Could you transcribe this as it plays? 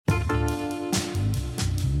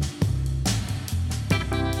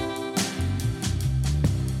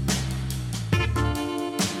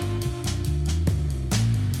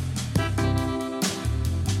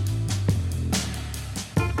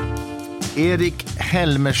Erik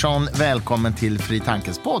Helmersson, välkommen till Fri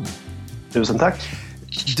Tankes podd. Tusen tack.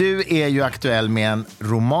 Du är ju aktuell med en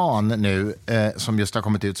roman nu som just har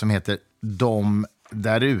kommit ut som heter De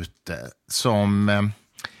där ute. Som,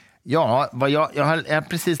 jag har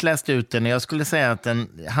precis läst ut den och jag skulle säga att den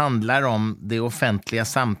handlar om det offentliga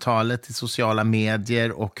samtalet i sociala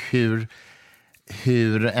medier och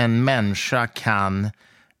hur en människa kan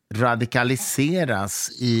radikaliseras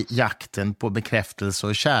i jakten på bekräftelse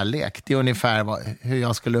och kärlek. Det är ungefär hur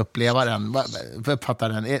jag skulle uppleva den. Uppfattar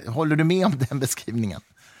den. Håller du med om den beskrivningen?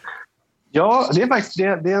 Ja, det är faktiskt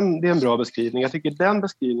det är en bra beskrivning. Jag tycker den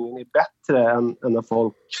beskrivningen är bättre än av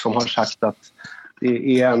folk som har sagt att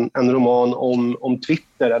det är en roman om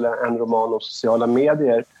Twitter eller en roman om sociala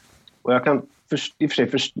medier. Och jag kan i och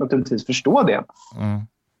för sig naturligtvis förstå det. Mm.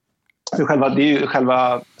 För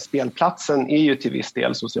själva spelplatsen är ju till viss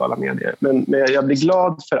del sociala medier. Men jag blir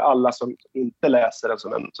glad för alla som inte läser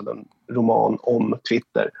den som en roman om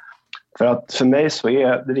Twitter. För att för mig så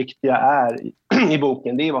är det viktiga i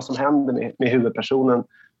boken, det är vad som händer med huvudpersonen.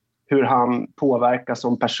 Hur han påverkas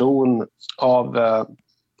som person av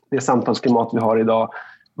det samtalsklimat vi har idag.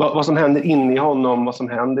 Vad som händer inne i honom, vad som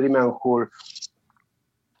händer i människor.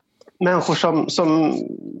 Människor som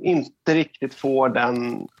inte riktigt får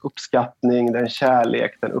den uppskattning, den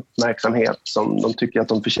kärlek, den uppmärksamhet som de tycker att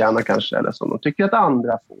de förtjänar kanske, eller som de tycker att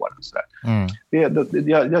andra får. Mm.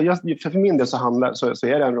 För min del så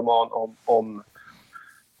är det en roman om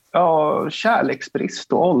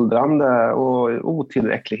kärleksbrist och åldrande och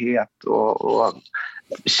otillräcklighet och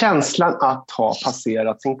känslan att ha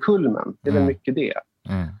passerat sin kulmen. Det är väl mycket det.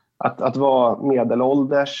 Mm. Att vara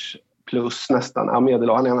medelålders plus nästan, han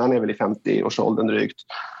är väl i 50-årsåldern drygt.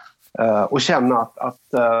 Och känna att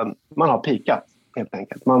man har pikat helt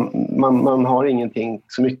enkelt. Man har ingenting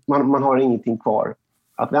så mycket, man har ingenting kvar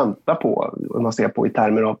att vänta på. Om man ser på i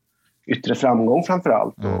termer av yttre framgång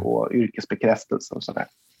framförallt och yrkesbekräftelse och sådär.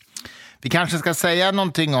 Vi kanske ska säga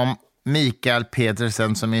någonting om Mikael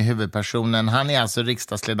Petersen som är huvudpersonen. Han är alltså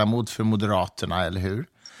riksdagsledamot för Moderaterna, eller hur?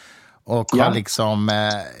 Och har liksom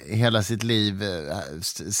hela sitt liv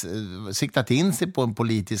siktat in sig på en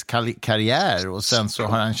politisk karriär. Och sen så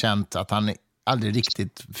har han känt att han aldrig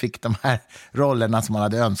riktigt fick de här rollerna som han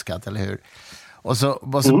hade önskat, eller hur? Och så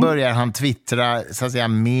börjar han twittra så att säga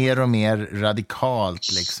mer och mer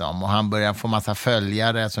radikalt liksom. Och han börjar få massa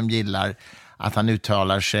följare som gillar att han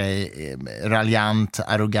uttalar sig raljant,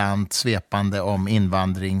 arrogant, svepande om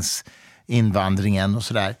invandringen och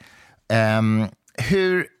sådär.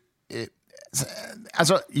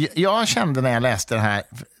 Alltså, jag kände när jag läste det här,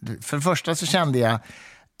 för det första så kände jag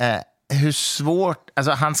hur svårt,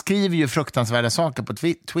 alltså han skriver ju fruktansvärda saker på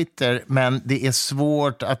Twitter, men det är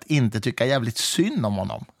svårt att inte tycka jävligt synd om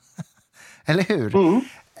honom. Eller hur?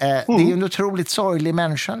 Det är ju en otroligt sorglig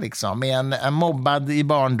människa liksom, med en mobbad i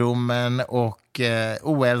barndomen och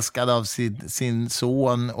oälskad av sin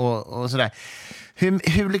son och sådär.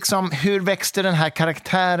 Hur växte den här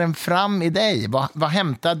karaktären fram i dig? Vad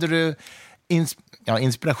hämtade du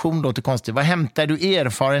inspiration låter konstigt. Vad hämtade du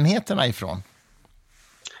erfarenheterna ifrån?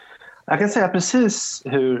 Jag kan säga precis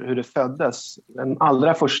hur det föddes. Den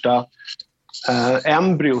allra första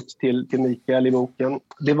embryot till Mikael i boken.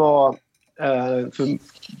 Det var för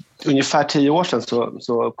ungefär 10 år sedan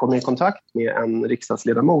så kom jag i kontakt med en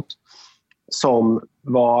riksdagsledamot som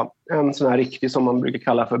var en sån här riktig, som man brukar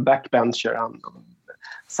kalla för backbencher. Han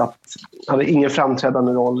hade ingen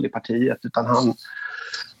framträdande roll i partiet, utan han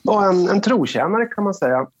var en trotjänare kan man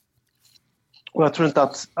säga. Och jag tror inte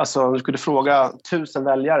att, alltså, om du skulle fråga 1000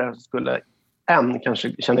 väljare så skulle en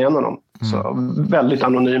kanske känna igen honom. Så väldigt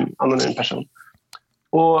anonym person.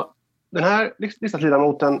 Och den här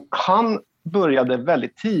riksdagsledamoten, han började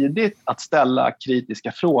väldigt tidigt att ställa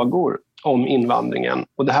kritiska frågor om invandringen.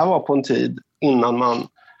 Och det här var på en tid innan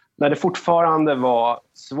när det fortfarande var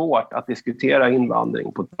svårt att diskutera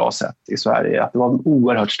invandring på ett bra sätt i Sverige. Att det var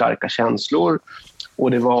oerhört starka känslor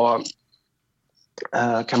och det var,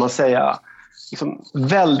 kan man säga, liksom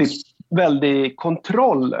väldigt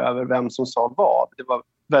kontroll över vem som sa vad.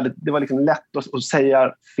 Det var liksom lätt att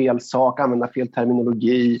säga fel sak, använda fel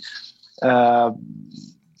terminologi.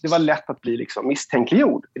 Det var lätt att bli liksom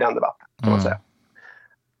misstänkliggjord i den debatten, kan man säga.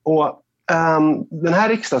 Och den här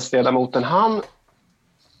riksdagsledamoten, han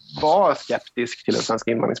var skeptisk till den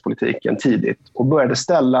svenska invandringspolitiken tidigt och började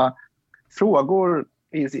ställa frågor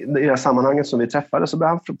i det här sammanhanget som vi träffade. Så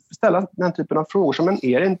började han ställa den typen av frågor som, men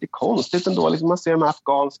är det inte konstigt ändå? Liksom man ser de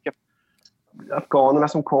afghanska afghanerna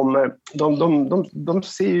som kommer, de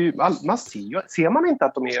ser ju, ser man inte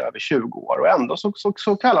att de är över 20 år och ändå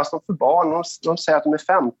så kallas de för barn. De säger att de är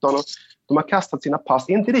 15 och de har kastat sina pass.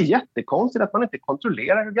 Är inte det jättekonstigt att man inte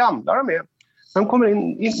kontrollerar hur gamla de är? När de kommer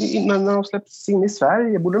när de släpps in i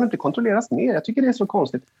Sverige borde de inte kontrolleras mer. Jag tycker det är så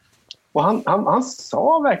konstigt. Och han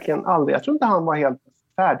sa verkligen aldrig, jag tror inte han var helt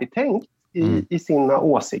färdigtänkt i sina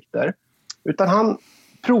åsikter, utan han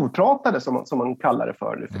provpratade som man kallar det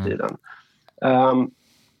för nu för tiden.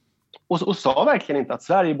 Och sa verkligen inte att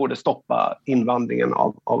Sverige borde stoppa invandringen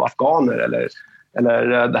av afghaner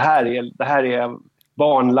eller det här är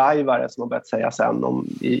barnlajvare som har börjat säga sen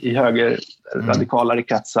i höger radikalare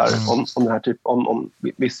kretsar om den här om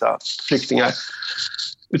vissa flyktingar.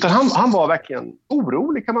 Utan han var verkligen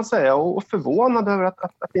orolig kan man säga och förvånad över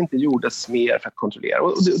att det inte gjordes mer för att kontrollera.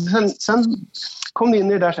 Och sen kom det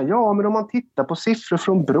in i det där så här, ja men om man tittar på siffror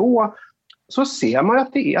från Brå så ser man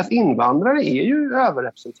att invandrare är ju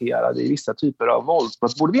överrepresenterade i vissa typer av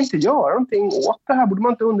våldsbrott. Borde vi inte göra någonting åt det här? Borde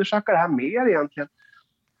man inte undersöka det här mer egentligen?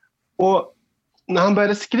 Och när han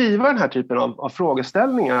började skriva den här typen av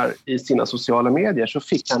frågeställningar i sina sociala medier så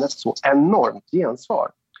fick han ett så enormt gensvar.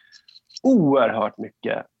 Oerhört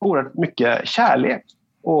mycket kärlek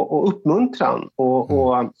och uppmuntran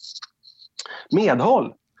och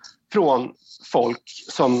medhåll från folk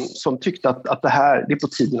som tyckte att det är på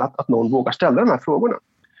tiden att någon vågar ställa de här frågorna.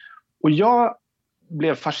 Och jag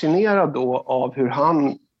blev fascinerad då av hur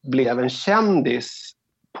han blev en kändis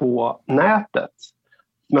på nätet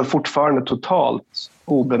men fortfarande totalt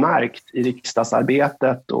obemärkt i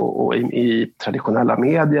riksdagsarbetet och i traditionella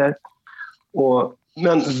medier.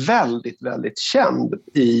 Men väldigt, väldigt känd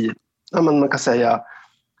i, man kan säga,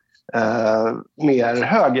 mer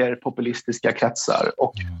högerpopulistiska kretsar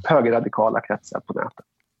och högerradikala kretsar på nätet.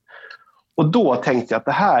 Och då tänkte jag att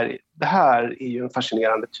det här är ju en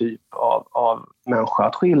fascinerande typ av människa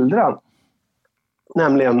att skildra.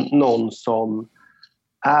 Nämligen någon som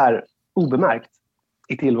är obemärkt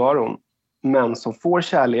i tillvaron men som får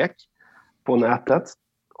kärlek på nätet.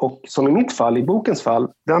 Och som i mitt fall, i bokens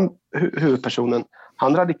fall, den huvudpersonen,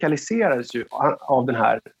 han radikaliserades ju av den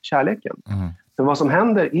här kärleken. Så vad som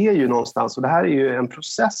händer är ju någonstans, och det här är ju en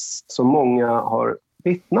process som många har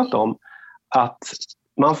vittnat om, att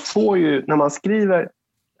man får ju, när man skriver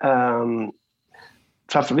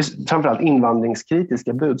framförallt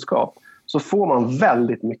invandringskritiska budskap, så får man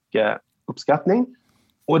väldigt mycket uppskattning.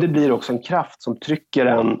 Och det blir också en kraft som trycker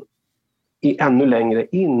en ännu längre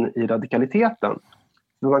in i radikaliteten.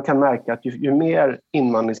 Man kan märka att ju mer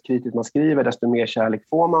invandringskritiskt man skriver, desto mer kärlek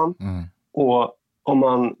får man. Och om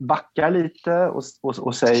man backar lite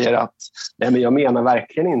och säger att nej, men jag menar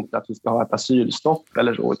verkligen inte att vi ska ha ett asylstopp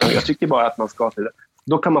eller så, utan jag tycker bara att man ska till det.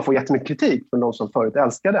 Då kan man få jättemycket kritik från de som förut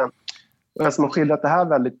älskade den. Och den som har skildrat det här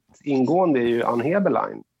väldigt ingående är ju Ann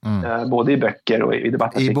Heberlein. Både i böcker och i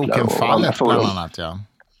debattartiklar. I boken Fallet bland annat, ja.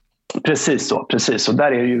 Precis så. Och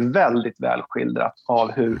där är det ju väldigt väl skildrat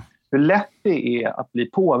av hur lätt det är att bli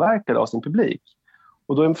påverkad av sin publik.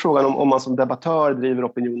 Och då är frågan om man som debattör driver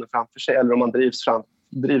opinionen framför sig eller om man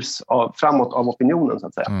drivs framåt av opinionen så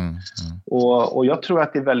att säga. Och jag tror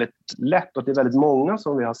att det är väldigt lätt och det är väldigt många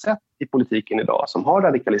som vi har sett i politiken idag som har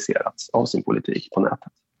radikaliserats av sin politik på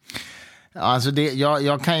nätet. Alltså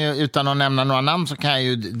jag kan ju, utan att nämna några namn, så kan jag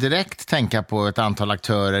ju direkt tänka på ett antal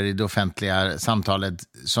aktörer i det offentliga samtalet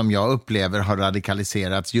som jag upplever har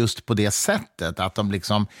radikaliserats just på det sättet, att de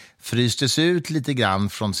liksom frystes ut lite grann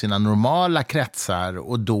från sina normala kretsar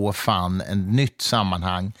och då fann en nytt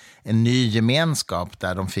sammanhang, en ny gemenskap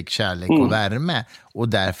där de fick kärlek och värme och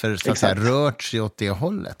därför så att säga rört sig åt det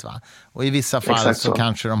hållet, va? Och i vissa fall så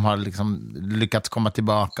kanske de har liksom lyckats komma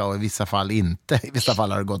tillbaka och i vissa fall inte. I vissa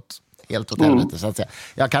fall har det gått helt åt helvete, så att säga.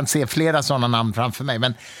 Jag kan se flera sådana namn framför mig,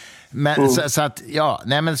 men så att ja,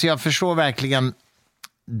 nej, men så jag förstår verkligen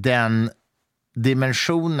den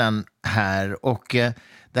dimensionen här. Och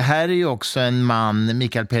det här är ju också en man,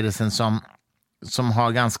 Mikael Pedersen, som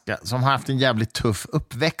har haft en jävligt tuff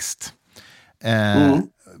uppväxt.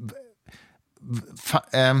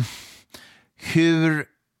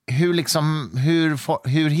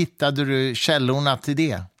 Hur hittade du källorna till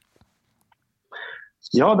det?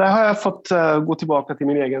 Ja, där har jag fått gå tillbaka till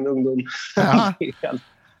min egen ungdom. Ja.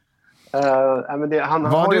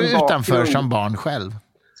 Var du utanför som barn själv?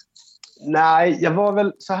 Nej, jag var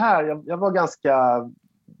väl så här. Jag var ganska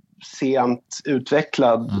sent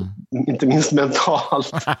utvecklad, inte minst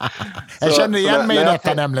mentalt. Jag känner igen mig i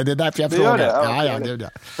detta nämligen, det är därför jag frågar.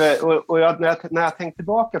 När jag tänkte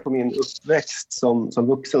tillbaka på min uppväxt som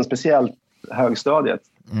vuxen, speciellt högstadiet,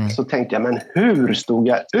 så tänkte jag, men hur stod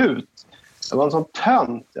jag ut Jag var en sån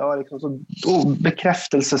tönt. Jag var liksom så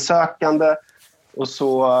bekräftelsesökande och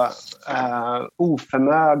så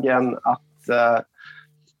oförmögen att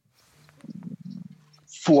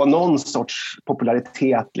få någon sorts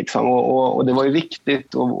popularitet. Liksom. Och det var ju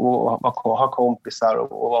viktigt att ha kompisar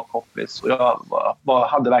och vara kompis. Och jag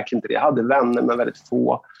hade verkligen inte det. Jag hade vänner, men väldigt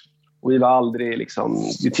få. Och vi var aldrig liksom,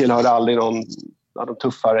 vi tillhörde aldrig någon av de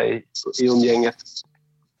tuffare i umgänget.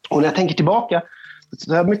 Och när jag tänker tillbaka,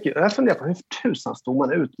 så jag funderar på hur tusan stod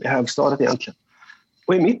man ut med högstadiet egentligen.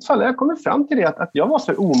 Och i mitt fall har jag kommit fram till det att jag var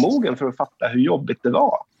för omogen för att fatta hur jobbigt det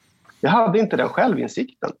var. Jag hade inte den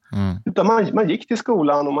självinsikten. Utan man gick till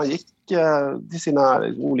skolan och man gick till sina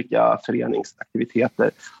olika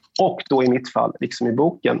föreningsaktiviteter. Och då i mitt fall, liksom i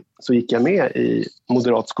boken, så gick jag med i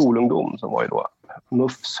Moderat skolungdom som var ju då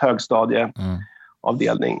MUFs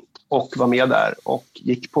högstadieavdelning och var med där och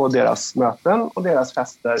gick på deras möten och deras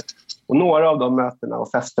fester. Och några av de mötena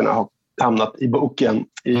och festerna har hamnat i boken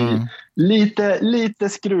i lite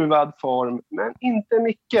skruvad form, men inte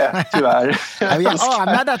mycket tyvärr. Jag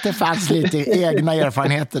anade att det fanns lite egna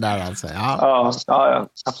erfarenheter där alltså. Ja,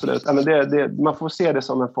 absolut. Ja, men man får se det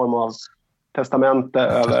som en form av testamente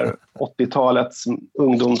över 80-talets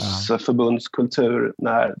ungdomsförbundskultur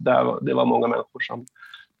när det var många människor som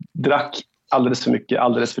drack alldeles för mycket,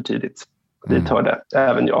 alldeles för tidigt. Dit hörde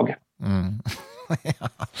även jag.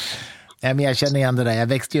 Ja, men jag känner igen det där. Jag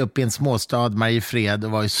växte upp i en småstad, Mariefred,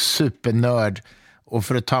 och var ju supernörd. Och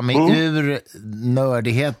för att ta mig ur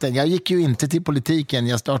nördigheten, jag gick ju inte till politiken,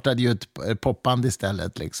 jag startade ju ett popband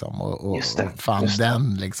istället liksom, och fann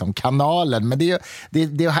den liksom, kanalen. Men det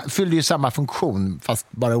fyllde ju samma funktion,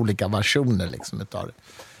 fast bara olika versioner liksom, utav det.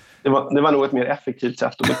 Det var nog ett mer effektivt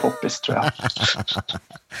sätt att bli poppis, tror jag.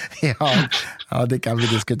 ja, det kan vi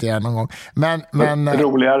diskutera någon gång. Men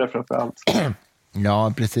roligare framförallt.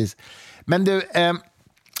 Ja, precis. Men du,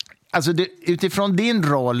 alltså utifrån din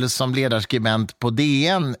roll som ledarskribent på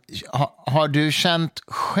DN, har du känt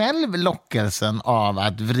själv lockelsen av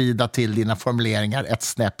att vrida till dina formuleringar ett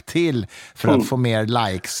snäpp till för att få mer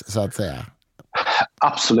likes, så att säga?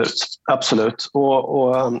 Absolut.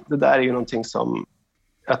 Och det där är ju någonting som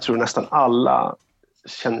jag tror nästan alla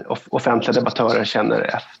offentliga debattörer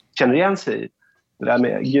känner igen sig i. Det där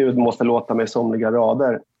med Gud må förlåta mig somliga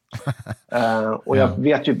rader. Och jag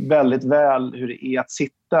vet ju väldigt väl hur det är att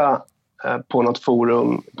sitta på något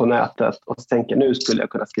forum på nätet och tänka, nu skulle jag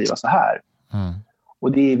kunna skriva så här.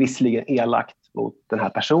 Och det är visserligen elakt mot den här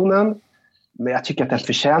personen, men jag tycker att den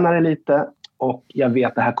förtjänar det lite, och jag vet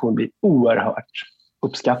att det här kommer bli oerhört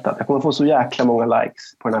uppskattat. Jag kommer få så jäkla många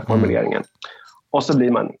likes på den här formuleringen. Och så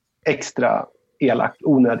blir man extra elak,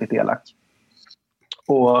 onödigt elak.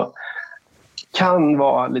 Och kan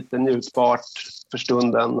vara lite njutbart för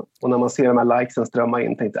stunden, och när man ser de här likesen strömma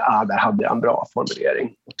in tänkte där hade jag en bra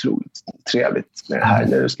formulering, otroligt trevligt med det här,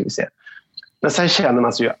 nu ska vi se. Men sen känner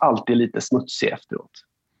man sig ju alltid lite smutsig efteråt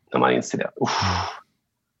när man inser det.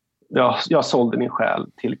 Jag sålde min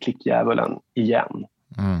själ till klickdjävulen igen.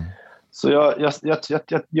 Så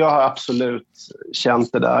jag har absolut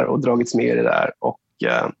känt det där och dragits med i det där, och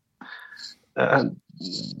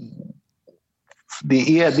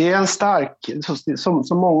det är en stark,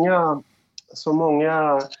 så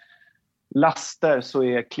många laster så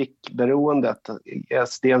är klickberoendet,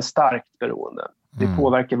 det är en starkt beroende. Det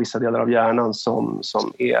påverkar vissa delar av hjärnan som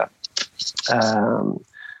är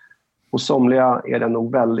hos somliga är det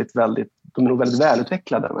nog väldigt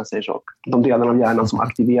välutvecklade, om man säger så. De delarna av hjärnan som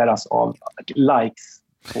aktiveras av likes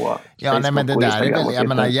på Facebook, men det och där är Instagram. väl, jag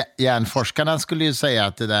menar, hjärnforskarna skulle ju säga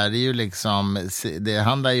att det där är ju liksom, det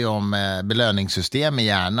handlar ju om belöningssystem i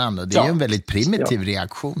hjärnan, och det är ju en väldigt primitiv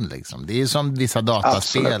reaktion liksom. Det är ju som vissa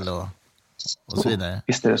dataspel och så vidare.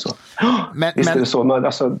 Visst är det så. Visst är det så. Men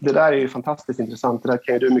alltså, det där är ju fantastiskt intressant. Det där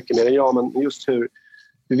kan ju du mycket mer än jag, men just hur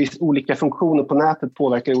olika funktioner på nätet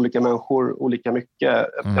påverkar olika människor olika mycket.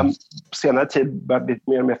 Jag senare tid började bli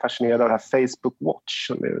mer och mer fascinerad av det här Facebook Watch,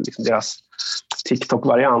 som är liksom deras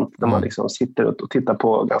TikTok-variant, där man liksom sitter och tittar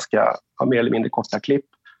på ganska mer eller mindre korta klipp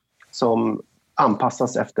som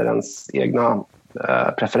anpassas efter ens egna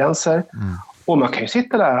preferenser. Och man kan ju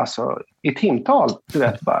sitta där alltså i timtal, du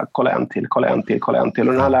vet, bara kolla en till. Och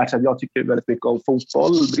den har lärt sig att jag tycker väldigt mycket om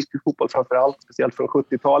fotboll, brittisk fotboll framförallt, speciellt från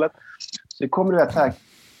 70-talet. Så det kommer det här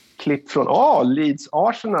klipp från Leeds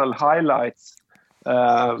Arsenal highlights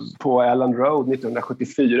på Ellen Road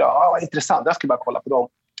 1974. Vad intressant, jag ska bara kolla på dem.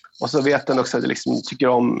 Och så vet den också att jag liksom tycker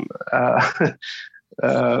om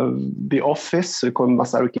The Office, så det kommer en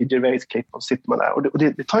massa Ricky Gervais-klipp, och sitter man där. Och det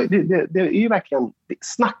är ju verkligen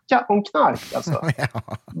snacka om knark alltså.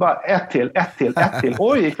 Bara ett till.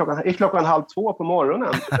 Oj, klockan 1:30 på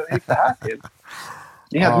morgonen. Hur gick det här till?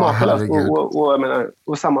 Det är helt makalöst. Och, jag menar,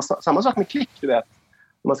 och samma sak med klick, du vet.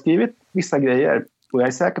 De har skrivit vissa grejer och jag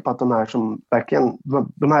är säker på att de här som verkligen,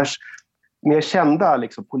 de här mer kända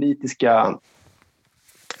liksom, politiska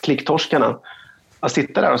klicktorskarna att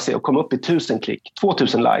sitta där och se och komma upp i 1000 klick,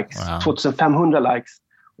 2000 likes, 2500 likes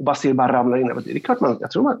och bara ser bara ramlar in. Det är klart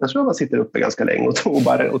jag tror man sitter uppe ganska länge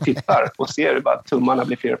och tittar och ser hur bara tummarna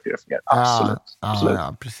blir fler och fler och fler. Absolut.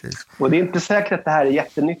 Ja, precis. Och det är inte säkert att det här är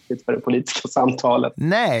jättenyttigt för det politiska samtalet.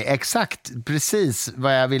 Nej, exakt. Precis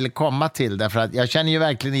vad jag ville komma till. Därför att jag känner ju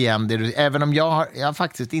verkligen igen det. Även om jag har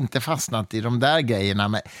faktiskt inte fastnat i de där grejerna.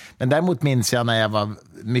 Men däremot minns jag när jag var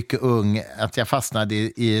mycket ung att jag fastnade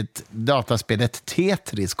i ett dataspel, ett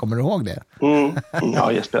Tetris. Kommer du ihåg det? Ja, jag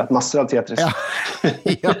har spelat massor av Tetris.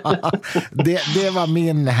 Ja, det var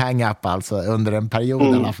min hang-up alltså under en period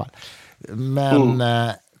i alla fall.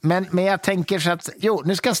 Men jag tänker så att,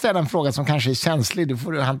 nu ska jag ställa en fråga som kanske är känslig, du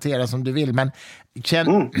får hantera som du vill, men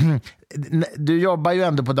du jobbar ju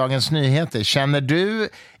ändå på Dagens Nyheter. Känner du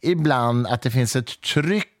ibland att det finns ett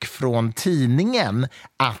tryck från tidningen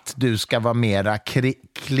att du ska vara mera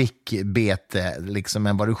klickbete liksom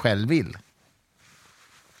än vad du själv vill?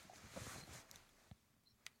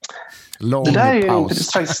 Lång det där är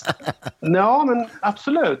paus. Inte ja, men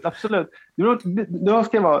absolut. Då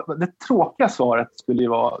ska vara, det tråkiga svaret skulle ju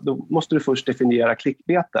vara, då måste du först definiera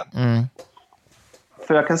klickbeten.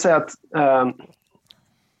 För jag kan säga att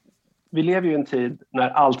vi lever ju i en tid när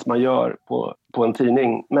allt man gör på en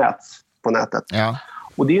tidning mäts på nätet. Ja.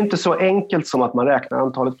 Och det är inte så enkelt som att man räknar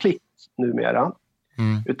antalet klick numera.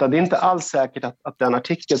 Utan det är inte alls säkert att den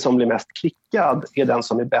artikel som blir mest klickad är den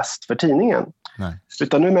som är bäst för tidningen. Nej.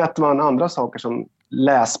 Utan nu mäter man andra saker som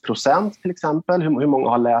läsprocent till exempel. Hur många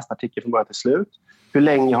har läst artikeln från början till slut. Hur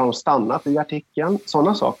länge har de stannat i artikeln.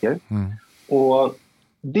 Sådana saker. Och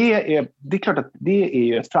det är klart att det är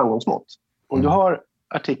ju ett framgångsmått. Om du har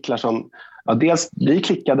artiklar som dels blir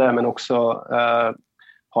klickade men också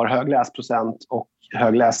har hög läsprocent och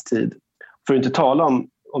hög lästid. För att inte tala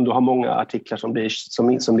om du har många artiklar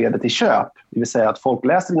som leder till köp. Det vill säga att folk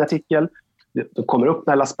läser din artikel, det kommer upp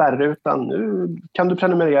den här spärrutan, nu kan du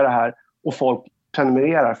prenumerera här, och folk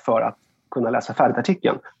prenumererar för att kunna läsa färdigt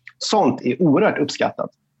artikeln. Sånt är oerhört uppskattat.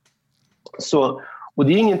 Och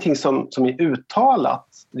det är ingenting som är uttalat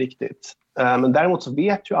riktigt. Men däremot så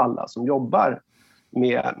vet ju alla som jobbar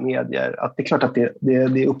med medier att det är klart att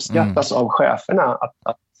det uppskattas av cheferna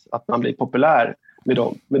att man blir populär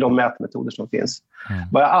med de mätmetoder som finns.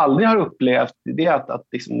 Vad jag aldrig har upplevt det är att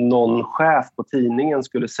liksom någon chef på tidningen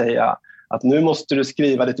skulle säga att nu måste du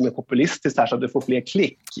skriva lite mer populistiskt här så att du får fler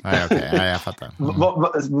klick. Ja, jag fattar.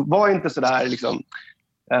 Var inte så där liksom,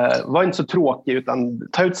 var inte så tråkig, utan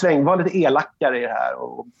ta ut sväng, var lite elakare i det här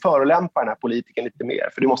och förolämpa den här politiken lite mer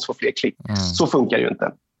för du måste få fler klick. Så funkar det ju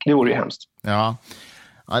inte. Det vore ju hemskt. Ja,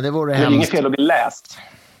 det vore hemskt. Det är inget fel att bli läst.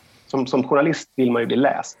 Som journalist vill man ju bli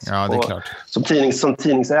läst. Ja, det är klart. Som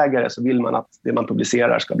tidningsägare så vill man att det man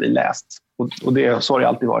publicerar ska bli läst. Och så har det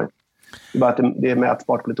alltid varit. Det är bara att det är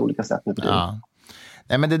mätbart på lite olika sätt nu på tiden. Ja.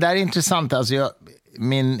 Nej, men det där är intressant. Alltså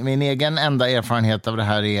min egen enda erfarenhet av det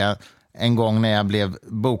här är en gång när jag blev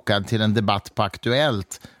bokad till en debatt på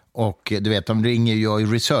Aktuellt. Och du vet, de ringer ju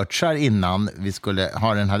och researchar innan vi skulle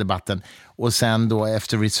ha den här debatten. Och sen då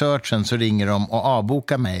efter researchen så ringer de och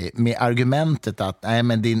avbokar mig med argumentet att nej,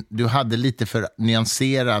 men du hade lite för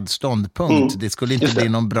nyanserad ståndpunkt. Det skulle inte bli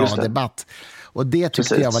någon bra debatt. Och det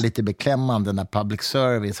tyckte jag var lite beklämmande när public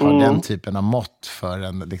service har den typen av mått för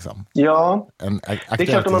en liksom. Ja, en det är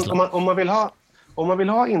klart om man vill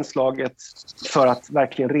ha inslaget för att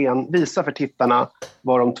verkligen visa för tittarna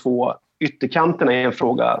vad de två ytterkanterna i en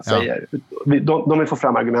fråga säger. De vill få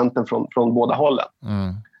fram argumenten från båda hållen.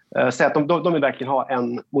 Så att de vill verkligen ha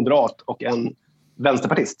en moderat och en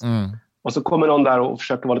vänsterpartist. Och så kommer någon där och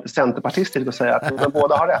försöker vara lite centerpartistisk och säga att de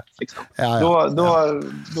båda har rätt. Liksom.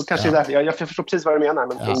 Då kanske det är därför. Jag förstår precis vad du menar,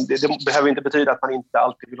 men det behöver inte betyda att man inte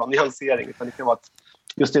alltid vill ha nyansering. Utan det kan vara att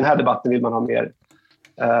just i den här debatten vill man ha mer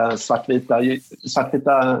svartvita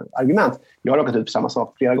argument. Jag har råkat ut för samma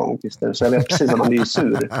sak flera gånger, Christer, så jag vet precis att man blir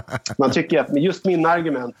sur. Man tycker att just mina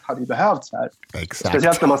argument hade ju behövts här. Exakt.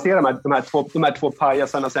 Speciellt när man ser de här två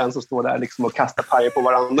pajasarna sen som står där liksom och kastar pajer på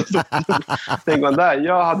varandra. Tänker man där,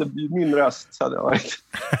 jag hade min röst så hade det varit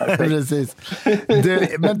precis.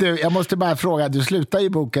 Du, jag måste bara fråga, du slutar ju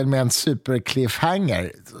boken med en super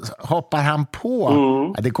cliffhanger. Hoppar han på?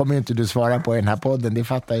 Ja, det kommer ju inte du svara på i den här podden, det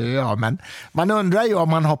fattar ju jag, men man undrar ju om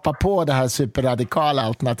man hoppar på det här superradikala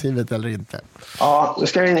alternativet eller inte. Ja, jag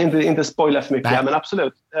ska inte spoila för mycket här, men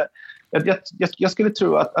absolut. Jag skulle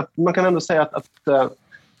tro att man kan ändå säga att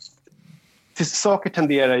till saker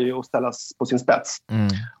tenderar ju att ställas på sin spets.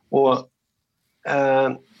 Och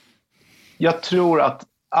jag tror att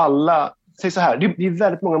alla... Säg så här, det är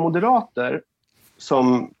väldigt många moderater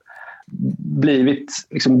som blivit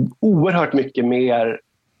liksom oerhört mycket mer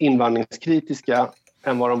invandringskritiska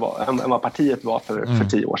än vad partiet var för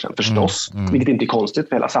 10 år sedan, förstås. Vilket inte är konstigt,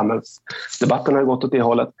 för hela samhällsdebatten har gått åt det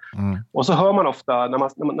hållet. Och så hör man ofta,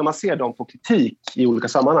 när man ser dem få kritik i olika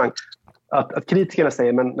sammanhang, att kritikerna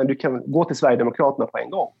säger, men du kan gå till Sverigedemokraterna på en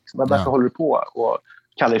gång. Varför håller du på och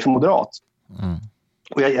kallar dig för moderat?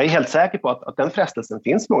 Och jag är helt säker på att den frestelsen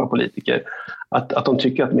finns många politiker. Att de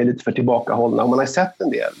tycker att de är lite för tillbakahållna. Och man har sett en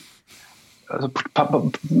del. Alltså,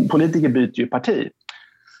 politiker byter ju parti.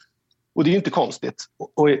 Och det är ju inte konstigt.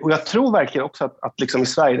 Och jag tror verkligen också att liksom i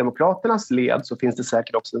Sverigedemokraternas led så finns det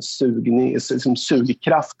säkert också en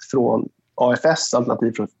sugkraft från AFS,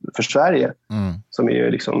 Alternativ för Sverige. Som är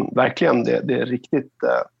ju liksom verkligen det riktigt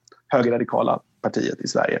högerradikala partiet i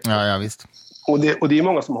Sverige. Ja, visst. Och det är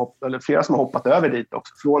många flera som har hoppat över dit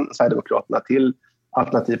också, från Sverigedemokraterna till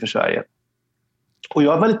Alternativ för Sverige. Och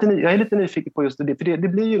jag är lite nyfiken på just det, för det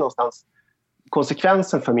blir ju någonstans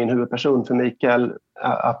konsekvensen för min huvudperson, för Mikael,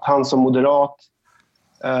 att han som moderat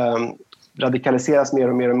radikaliseras mer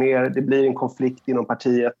och mer och mer. Det blir en konflikt inom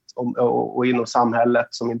partiet och inom samhället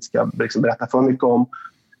som vi inte ska liksom berätta för mycket om.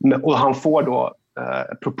 Och han får då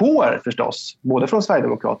propåer förstås, både från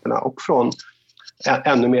Sverigedemokraterna och från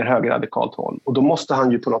ännu mer högerradikalt håll. Och då måste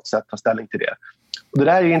han ju på något sätt ta ställning till det. Och det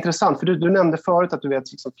där är ju intressant, för du nämnde förut att du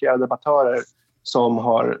vet liksom flera debattörer som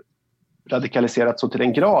har radikaliserats så till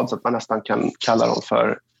en grad så att man nästan kan kalla dem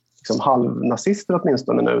för liksom halvnazister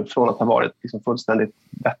åtminstone nu, från att ha varit liksom fullständigt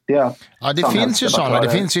vettiga. Ja, det finns ju sådana. Det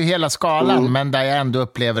finns ju hela skalan, men där jag ändå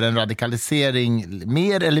upplever en radikalisering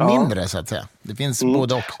mer eller mindre, så att säga. Det finns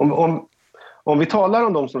både och. Om vi talar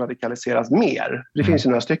om de som radikaliseras mer, det finns ju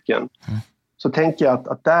några stycken, så tänker jag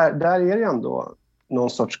att där är det ändå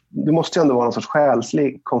det måste ju ändå vara någon sorts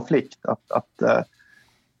själslig konflikt att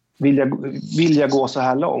vilja gå så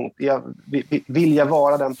här långt. Vill jag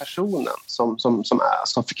vara den personen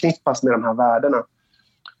som förknippas med de här värdena.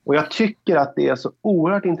 Och jag tycker att det är så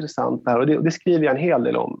oerhört intressant här, och det skriver jag en hel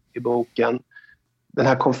del om i boken. Den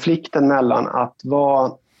här konflikten mellan att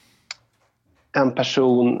vara en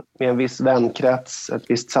person med en viss vänkrets, ett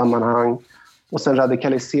visst sammanhang, och sen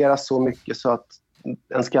radikaliseras så mycket så att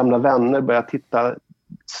ens gamla vänner börjar titta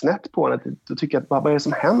snett på henne. Då tycker jag, vad är det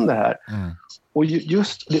som händer här? Och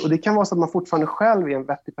det kan vara så att man fortfarande själv är en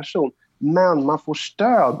vettig person, men man får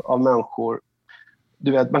stöd av människor.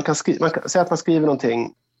 Du vet, man kan säga att man skriver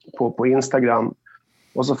någonting på Instagram,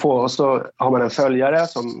 och så har man en följare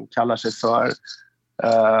som kallar sig för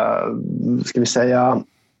ska vi säga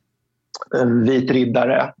vit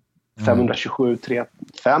riddare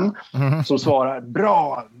 52735 som svarar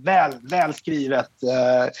bra, väl skrivet,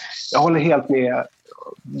 jag håller helt med,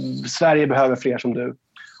 Sverige behöver fler som du.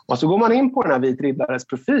 Och så går man in på den här vit riddares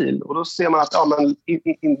profil, och då ser man att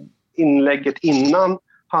inlägget innan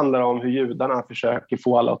handlar om hur judarna försöker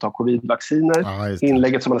få alla att ta covid-vacciner.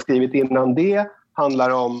 Inlägget som man har skrivit innan det handlar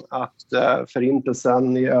om att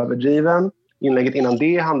förintelsen är överdriven. Inlägget innan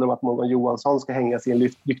det handlar om att Morgan Johansson ska hänga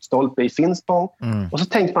sin lyktstolpe i Finspång. Och så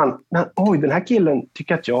tänker man, men oj, den här killen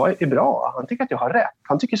tycker att jag är bra. Han tycker att jag har rätt.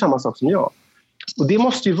 Han tycker samma sak som jag. Och det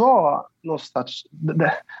måste ju vara någonstans...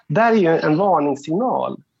 Där är ju en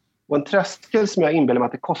varningssignal. Och en tröskel som jag inbillar mig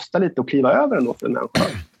att det kostar lite att kliva över ändå för en människa.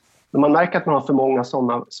 När man märker att man har för många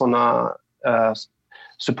sådana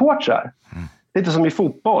supportrar. Lite som i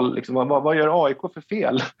fotboll. Liksom. Vad gör AIK för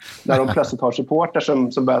fel? När de plötsligt har supportrar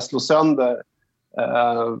som börjar slå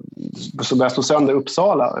sönder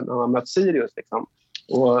Uppsala när man möter Sirius. Liksom.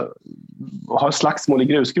 Och har slagsmål i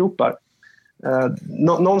grusgropar.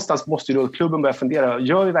 Någonstans måste ju då klubben börja fundera.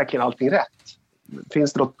 Gör vi verkligen allting rätt?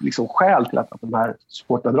 Finns det då liksom skäl till att de här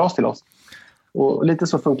supportrarna dras till oss? Och lite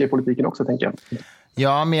så funkar i politiken också, tänker jag.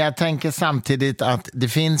 Ja, men jag tänker samtidigt att det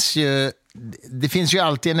finns ju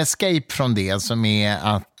alltid en escape från det, som är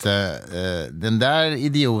att den där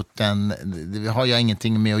idioten, det har jag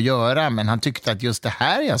ingenting med att göra, men han tyckte att just det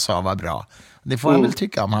här jag sa var bra. Det får han väl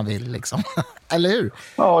tycka om han vill, liksom. Eller hur?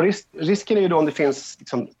 Ja, risken är ju då om det finns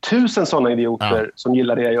liksom 1000 sådana idioter som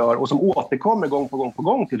gillar det jag gör och som återkommer gång på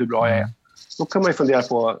gång till hur bra jag är. Då kan man ju fundera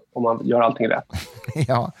på om man gör allting rätt.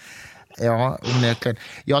 Ja, onekligen.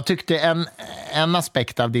 Jag tyckte en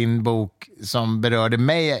aspekt av din bok som berörde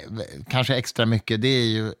mig kanske extra mycket, det är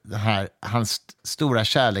ju det här, hans stora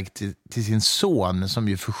kärlek till sin son, som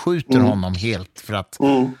ju förskjuter honom helt för att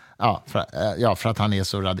för att han är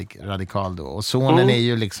så radikal då. Och sonen är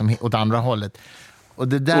ju liksom åt andra hållet. Och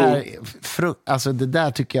det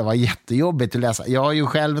där tycker jag var jättejobbigt att läsa. Jag har ju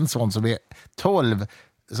själv en son som är 12,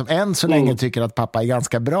 som än så länge tycker att pappa är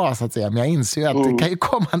ganska bra, så att säga. Men jag inser ju att det kan ju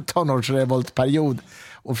komma en tonårsrevoltperiod.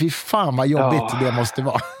 Och fy fan vad jobbigt det måste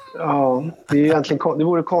vara. Ja, det är egentligen, det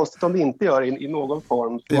vore konstigt om det inte gör i någon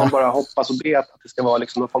form. Man bara hoppas och ber att det ska vara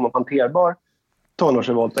liksom någon form av hanterbar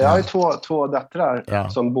tonårsrevolt. Jag har ju två döttrar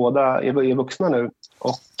som båda är vuxna nu.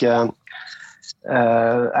 Och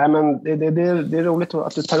men det är roligt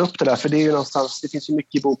att du tar upp det där. För det är ju någonstans, det finns ju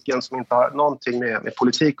mycket i boken som inte har någonting med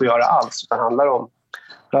politik att göra alls. Utan handlar om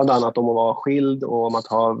bland annat om att vara skild och om att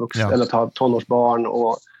ha eller att ha tonårsbarn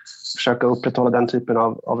och försöka upprätthålla den typen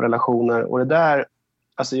av relationer. Och det där,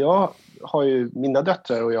 alltså jag har ju, mina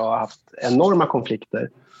döttrar och jag har haft enorma konflikter.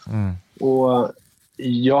 Och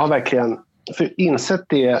jag har verkligen insett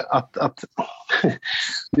det att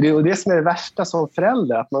det är det som är det värsta som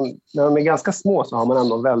förälder, att man, när de är ganska små så har man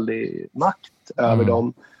ändå väldig makt över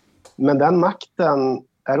dem. Men den makten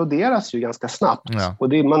eroderas ju ganska snabbt.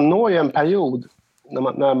 Och man når ju en period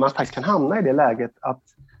när man faktiskt kan hamna i det läget att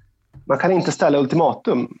man kan inte ställa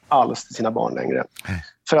ultimatum alls till sina barn längre.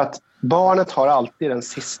 För att barnet har alltid den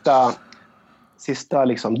sista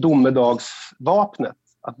liksom domedagsvapnet.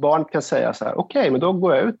 Att barnet kan säga så här: okej, men då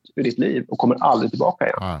går jag ut ur ditt liv och kommer aldrig tillbaka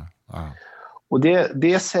igen. Och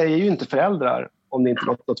det säger ju inte föräldrar om det inte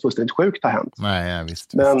något fullständigt sjukt har hänt. Nej,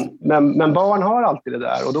 visst. Men barn har alltid det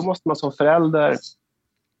där. Och då måste man som förälder,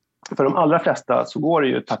 för de allra flesta så går det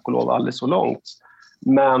ju tack och lov aldrig så långt.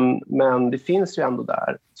 Men det finns ju ändå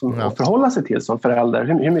där att förhålla sig till som förälder.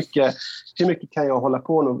 Hur mycket kan jag hålla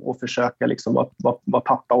på och försöka liksom vara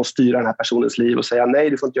pappa och styra den här personens liv och säga nej,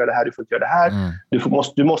 du får inte göra det här, du får inte göra det här.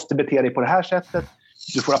 Du måste bete dig på det här sättet.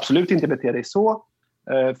 Du får absolut inte bete dig så.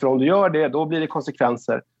 För om du gör det, då blir det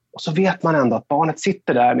konsekvenser. Och så vet man ändå att barnet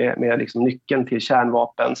sitter där med liksom nyckeln till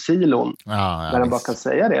kärnvapensilon. När den bara kan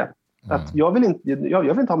säga det. Att jag vill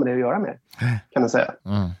inte ha med det att göra mer, kan man säga.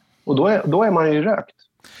 Och då är man ju rökt.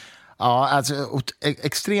 Ja, alltså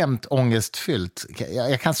extremt ångestfyllt.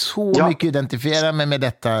 Jag kan så mycket identifiera mig med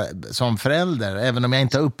detta som förälder, även om jag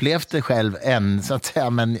inte har upplevt det själv än, så att säga.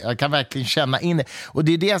 Men jag kan verkligen känna in det. Och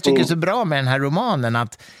det är det jag tycker är så bra med den här romanen,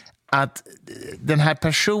 att den här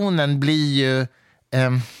personen blir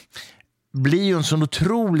ju en sån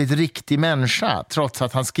otroligt riktig människa, trots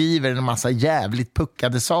att han skriver en massa jävligt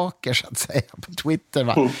puckade saker, så att säga, på Twitter.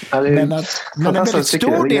 Va? Men en väldigt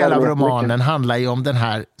stor del av romanen handlar ju om den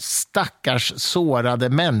här stackars sårade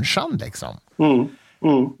människan, liksom.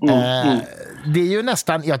 Det är ju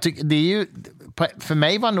nästan, jag tycker, det är ju, för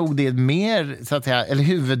mig var nog det mer, så att säga, eller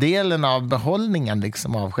huvuddelen av behållningen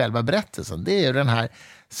liksom av själva berättelsen. Det är ju den här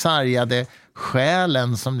sargade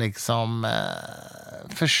själen som liksom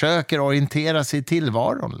försöker orientera sig i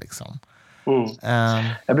tillvaron, liksom.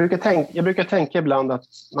 Jag brukar tänka ibland att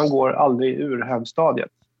man går aldrig ur högstadiet.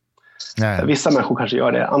 Vissa människor kanske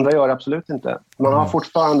gör det, andra gör det absolut inte. Man har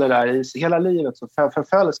fortfarande där i hela livet, så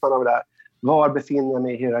förföljs man av det där. Var befinner jag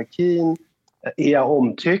mig i hierarkin? Är jag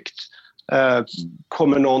omtyckt?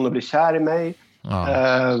 Kommer någon att bli kär i mig?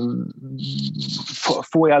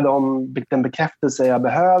 Får jag den bekräftelse jag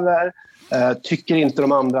behöver? Tycker inte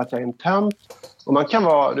de andra att jag är en tönt? Och man kan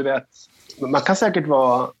vara, du vet, man kan säkert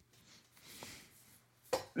vara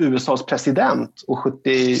USAs president och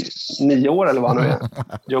 79 år eller vad han nu är,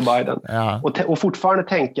 Joe Biden. Och fortfarande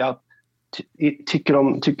tänka att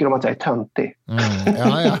tycker de att jag är töntig.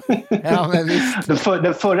 Men visst.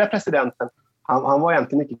 Den förra presidenten, han var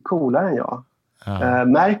egentligen mycket coolare än jag.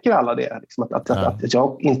 Märker alla det? Liksom att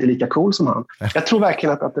jag inte är lika cool som han. Jag tror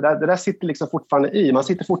verkligen att det där sitter liksom fortfarande i. Man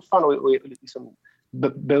sitter fortfarande och liksom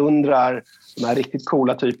beundrar de här riktigt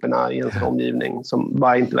coola typerna i en sån omgivning som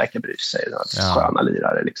bara inte verkar bry sig. Sköna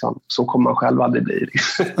lirare, liksom. Så kommer man själv aldrig bli.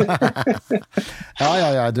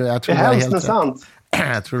 Jag tror det är hemskt sant.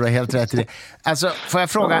 Jag tror du har helt rätt i det. Alltså, får jag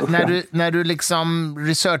fråga, när du liksom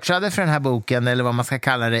researchade för den här boken, eller vad man ska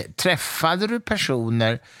kalla det, träffade du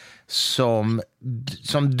personer som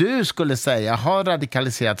du skulle säga har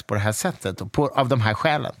radikaliserats på det här sättet och av de här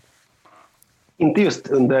skälen? Inte just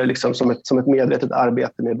under liksom, som ett medvetet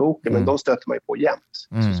arbete med boken, men de stöter man ju på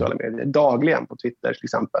jämt. Sociala medier, dagligen på Twitter till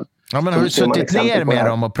exempel. Ja, men har du suttit ner med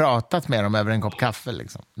dem och pratat med dem över en kopp kaffe?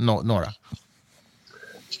 Liksom? Några?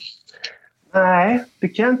 Nej, det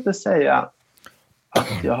kan jag inte säga att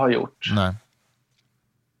jag har gjort.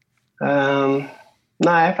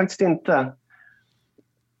 Nej, faktiskt inte.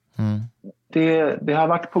 Det har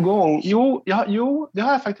varit på gång. Det har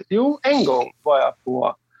jag faktiskt. En gång var jag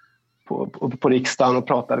på riksdagen och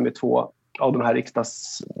pratade med 2 av de här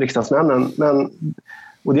riksdagsmännen.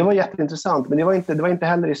 Och det var jätteintressant. Men det var inte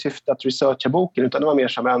heller i syfte att researcha boken, utan det var mer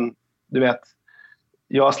som en, du vet,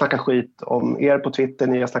 jag har snackat skit om er på Twitter,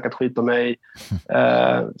 ni har snackat skit om mig.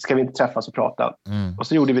 Ska vi inte träffas och prata? Och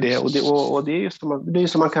så gjorde vi det. Och det är ju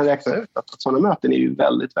som man kan räkna ut att sådana möten är ju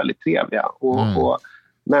väldigt, väldigt trevliga. Och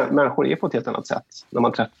människor är på ett helt annat sätt när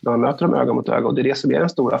man möter dem öga mot öga. Och det är det som är den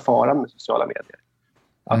stora faran med sociala medier.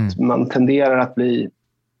 Att man tenderar att bli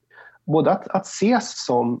både att ses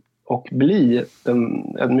som och bli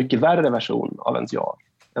en mycket värre version av ens jag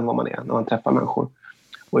än vad man är när man träffar människor.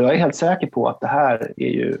 Och jag är helt säker på att det här är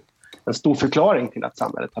ju en stor förklaring till att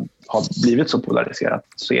samhället har blivit så polariserat.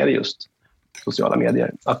 Så är det just sociala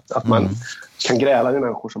medier. Att man kan gräla med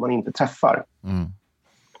människor som man inte träffar.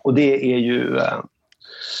 Och det är ju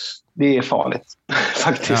det är farligt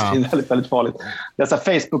faktiskt. Ja. Det är väldigt, väldigt farligt. Dessa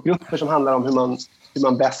Facebookgrupper som handlar om hur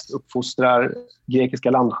man bäst uppfostrar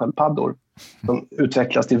grekiska landsköldpaddor. De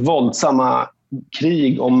utvecklas till våldsamma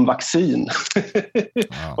krig om vaccin.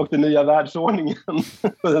 Och den nya världsordningen.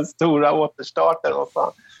 Och den stora återstarten.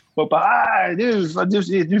 Och bara, du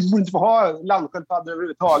borde inte få ha landsköldpaddor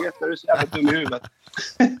överhuvudtaget när du är så jävla dum i huvudet.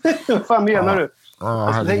 Vad fan menar du?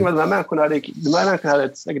 Alltså, tänk mig, de här människorna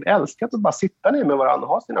hade säkert älskat att bara sitta ner med varandra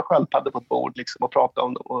och ha sina sköldpaddor på ett bord liksom, och prata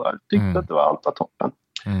om dem. Och jag tyckte att allt var toppen.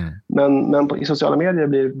 Men i sociala medier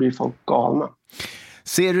blir folk galna.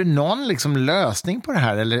 Ser du någon liksom lösning på det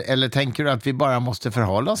här? Eller tänker du att vi bara måste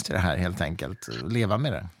förhålla oss till det här helt enkelt? Och leva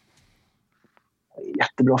med det?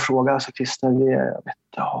 Jättebra fråga, alltså Christer. Jag vet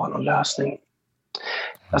inte, har någon lösning.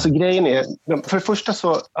 Alltså grejen är, för det första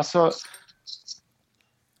så, alltså,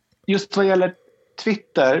 just vad gäller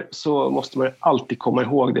Twitter så måste man alltid komma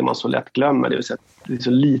ihåg det man så lätt glömmer. Det vill säga att det är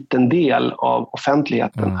så liten del av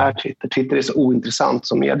offentligheten är Twitter. Twitter är så ointressant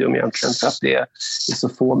som medium egentligen för att det är så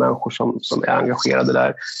få människor som är engagerade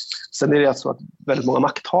där. Sen är det så att väldigt många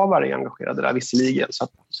makthavare är engagerade där visserligen.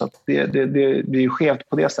 Så att det är ju skevt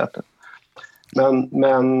på det sättet.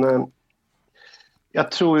 Men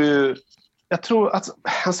jag tror att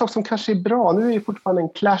en sak som kanske är bra, nu är det fortfarande en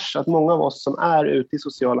clash att många av oss som är ute i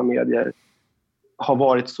sociala medier har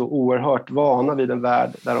varit så oerhört vana vid en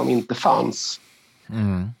värld där de inte fanns.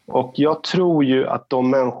 Och jag tror ju att de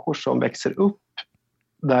människor som växer upp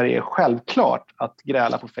där är självklart att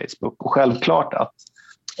gräla på Facebook och självklart att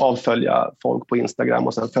avfölja folk på Instagram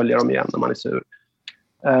och sen följa dem igen när man är sur.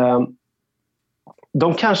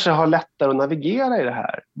 De kanske har lättare att navigera i det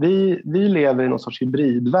här. Vi lever i någon sorts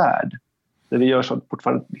hybridvärld där vi gör så att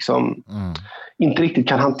fortfarande liksom inte riktigt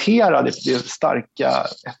kan hantera det starka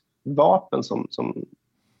vapen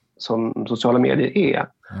som sociala medier är.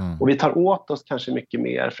 Och vi tar åt oss kanske mycket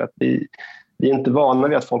mer för att vi är inte vana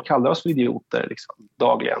vid att folk kallar oss för idioter liksom,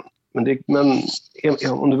 dagligen. Men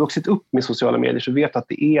om du vuxit upp med sociala medier så vet att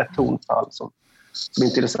det är tonfall som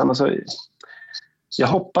inte är detsamma. Så jag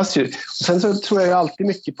hoppas ju. Och sen så tror jag alltid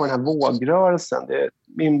mycket på den här vågrörelsen.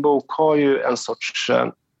 Min bok har ju en sorts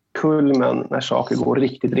kulmen när saker går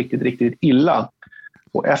riktigt, riktigt, riktigt illa.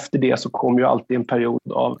 Och efter det så kommer ju alltid en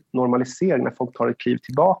period av normalisering när folk tar ett kliv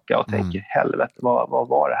tillbaka och tänker helvete, vad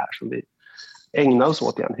var det här som vi ägnade oss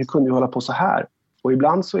åt igen? Hur kunde vi hålla på så här? Och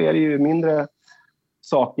ibland så är det ju mindre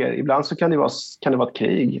saker. Ibland så kan det vara ett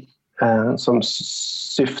krig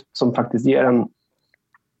som faktiskt ger en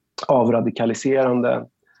avradikaliserande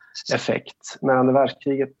effekt. När andra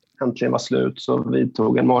världskriget äntligen var slut så vi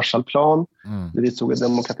tog en Marshallplan. Vi tog en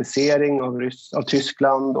demokratisering av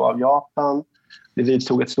Tyskland och av Japan. Vi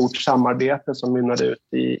tog ett stort samarbete som mynnade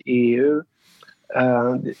ut i EU.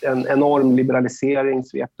 En enorm liberalisering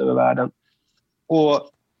svepte över världen. Och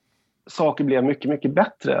saker blev mycket, mycket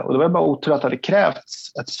bättre. Och det var bara otur att det hade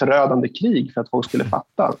krävts ett förödande krig för att folk skulle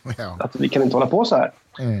fatta att vi kan inte hålla på så här.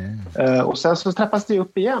 Och sen så träffas det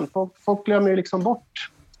upp igen. Folk glömmer ju liksom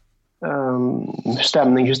bort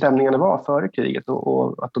hur stämningarna var före kriget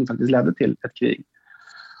och att de faktiskt ledde till ett krig.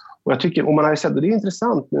 Och jag tycker, och man har ju sett, och det är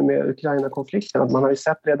intressant nu med Ukraina-konflikten, att man har ju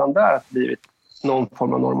sett redan där att det blivit någon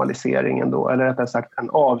form av normalisering ändå, eller rättare sagt en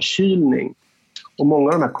avkylning. Och många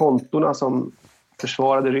av de här kontorna som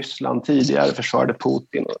försvarade Ryssland tidigare försvarade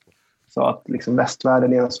Putin och sa att liksom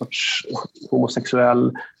västvärlden är en sorts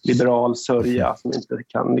homosexuell, liberal sörja som inte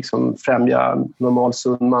kan liksom främja normal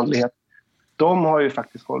sund manlighet. De har ju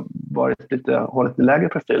faktiskt hållit lite lägre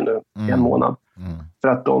profil nu i en månad. För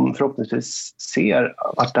att de förhoppningsvis ser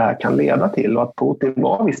att det här kan leda till och att Putin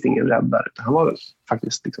var visst ingen räddare. Han var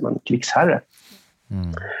faktiskt liksom en krigsherre.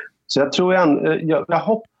 Så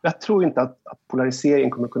jag tror inte att polarisering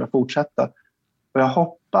kommer kunna fortsätta. Och jag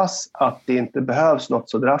hoppas att det inte behövs något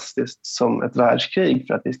så drastiskt som ett världskrig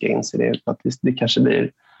för att vi ska inse det. Att det kanske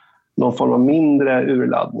blir någon form av mindre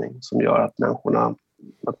urladdning som gör att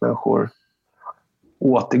människor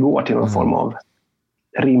återgår till någon form av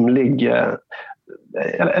rimlig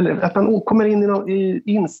eller att man kommer in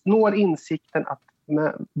når insikten att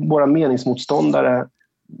våra meningsmotståndare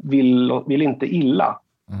vill inte illa.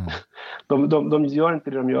 De gör inte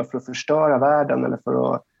det de gör för att förstöra världen eller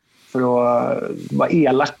för att vara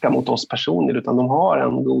elaka mot oss personer, utan de har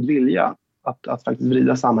en god vilja att faktiskt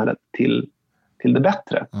vrida samhället till det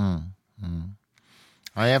bättre.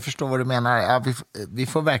 Ja, jag förstår vad du menar. Ja, vi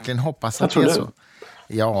får verkligen hoppas att det är du? så.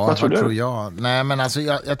 Ja, vad tror jag? Nej, men alltså,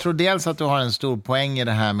 jag tror dels att du har en stor poäng i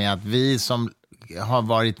det här med att vi som har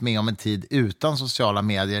varit med om en tid utan sociala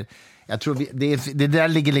medier, jag tror det där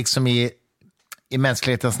ligger liksom i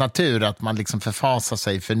mänsklighetens natur, att man liksom förfasar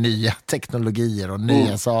sig för nya teknologier och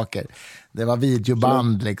nya saker. Det var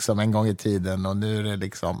videoband liksom en gång i tiden, och nu är det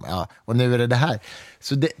liksom, och nu är det här.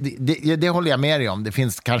 Så det håller jag med dig om. Det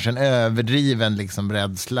finns kanske en överdriven liksom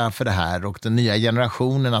rädsla för det här, och de nya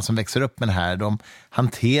generationerna som växer upp med det här, de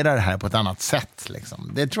hanterar det här på ett annat sätt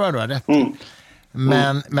liksom. Det tror jag du har rätt i.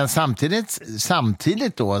 Men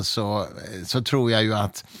samtidigt då så tror jag ju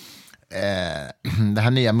att det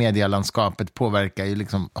här nya medielandskapet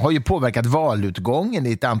har ju påverkat valutgången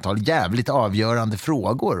i ett antal jävligt avgörande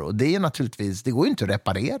frågor, och det är naturligtvis, det går ju inte att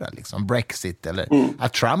reparera liksom. Brexit eller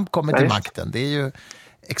att Trump kommer till makten, det är ju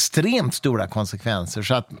extremt stora konsekvenser,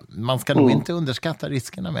 så att man ska nog inte underskatta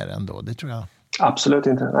riskerna med det ändå, det tror jag. Absolut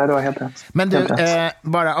inte, nej, du har helt rätt. Men du,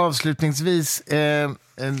 bara avslutningsvis,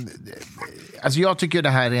 alltså jag tycker det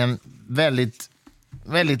här är en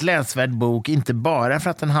väldigt läsvärd bok, inte bara för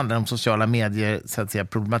att den handlar om sociala medier, så att säga,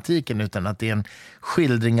 problematiken, utan att det är en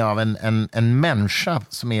skildring av en människa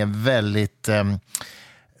som är en väldigt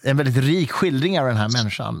rik skildring av den här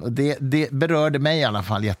människan. Och det berörde mig i alla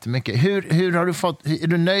fall jättemycket. Hur har du är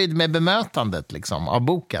du nöjd med bemötandet liksom, av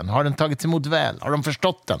boken? Har den tagits emot väl? Har de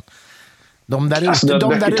förstått den? De där ute,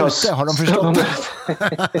 har de förstått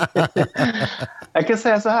det? Jag kan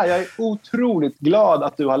säga så här, jag är otroligt glad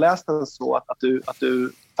att du har läst den så, att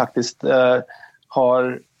du faktiskt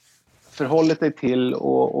har förhållit dig till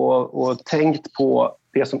och tänkt på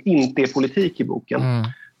det som inte är politik i boken.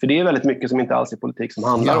 För det är väldigt mycket som inte alls är politik, som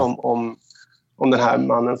handlar om den här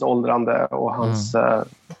mannens åldrande och hans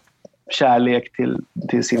kärlek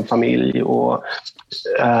till sin familj och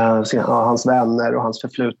hans vänner och hans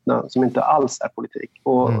förflutna, som inte alls är politik.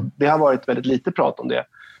 Och det har varit väldigt lite prat om det.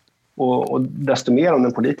 Och desto mer om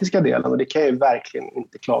den politiska delen. Och det kan jag ju verkligen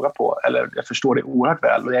inte klaga på. Eller jag förstår det oerhört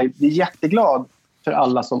väl. Men jag är jätteglad för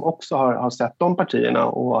alla som också har sett de partierna,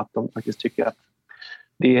 och att de faktiskt tycker att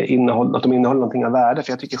de innehåller någonting av värde.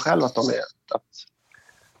 För jag tycker själv att de är...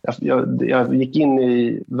 Jag gick in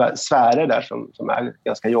i sfärer där som är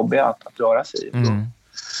ganska jobbiga att röra sig i.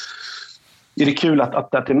 Är det kul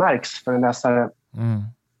att det märks för en läsare.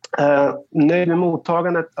 Nöjd med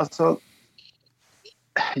mottagandet, alltså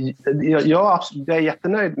jag är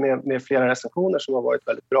jättenöjd med flera recensioner som har varit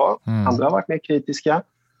väldigt bra. Andra har varit mer kritiska.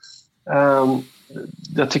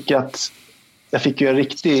 Jag tycker att jag fick ju en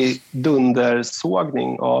riktig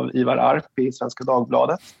dundersågning av Ivar Arpi i Svenska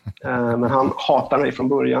Dagbladet. Men han hatar mig från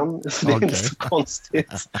början, så det är inte så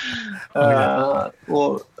konstigt.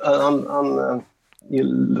 Och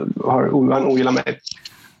han ogillar mig.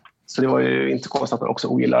 Så det var ju inte konstigt att han också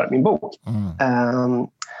ogillar min bok.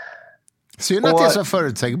 Synd att det är så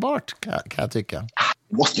förutsägbart, kan jag tycka.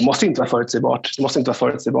 Det måste inte vara förutsägbart.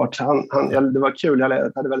 Det var kul.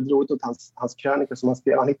 Jag hade väldigt roligt åt hans krönika som han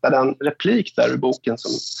skrev. Han hittade en replik där i boken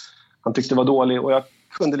som han tyckte var dålig, och jag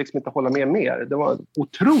kunde liksom inte hålla med mer. Det var en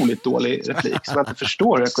otroligt dålig replik som jag inte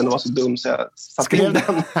förstår hur jag kunde vara så dum, så jag satte in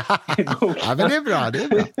den i boken. Ja, men det är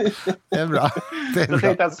bra. Jag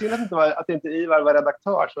tänkte att inte Ivar var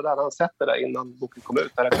redaktör, så där hade han sett det där innan boken kom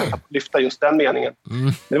ut. Där jag kunde lyfta just den meningen.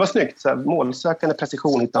 Men det var snyggt. Så här, målsökande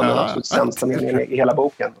precision hittade den absolut sämsta meningen i hela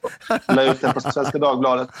boken. Och la ut den på Svenska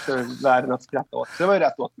Dagbladet för världen att skratta åt. Så det var ju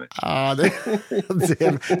rätt åt mig. Ja,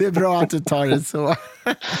 det är bra att du tar det så.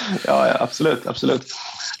 Ja, absolut.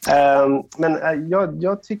 Men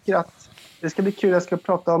jag tycker att det ska bli kul. Jag ska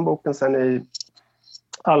prata om boken sen i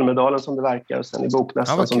Almedalen som det verkar, och sen i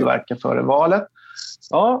Bokmässan som det verkar före valet.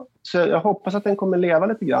 Ja, så jag hoppas att den kommer leva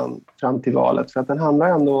lite grann fram till valet, för att den handlar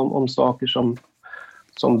ändå om saker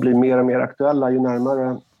som blir mer och mer aktuella ju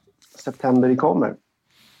närmare september det kommer.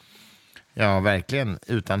 Ja, verkligen,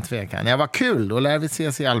 utan tvekan. Ja, vad kul, då lär vi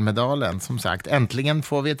ses i Almedalen, som sagt. Äntligen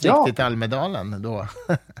får vi ett riktigt Almedalen då.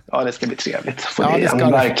 Ja, det ska bli trevligt. Det ska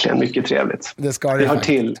verkligen mycket trevligt. Det hör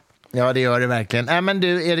till. Ja, det gör det verkligen. Men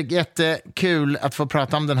du, Erik, jättekul att få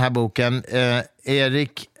prata om den här boken.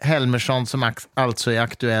 Erik Helmersson, som alltså är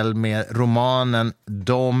aktuell med romanen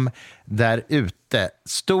De där ute.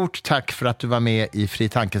 Stort tack för att du var med i Fri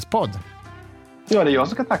Tankes podd. Ja, det är jag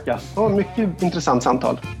som ska tacka. Det var mycket intressant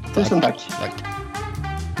samtal. Tusen tack. Tack.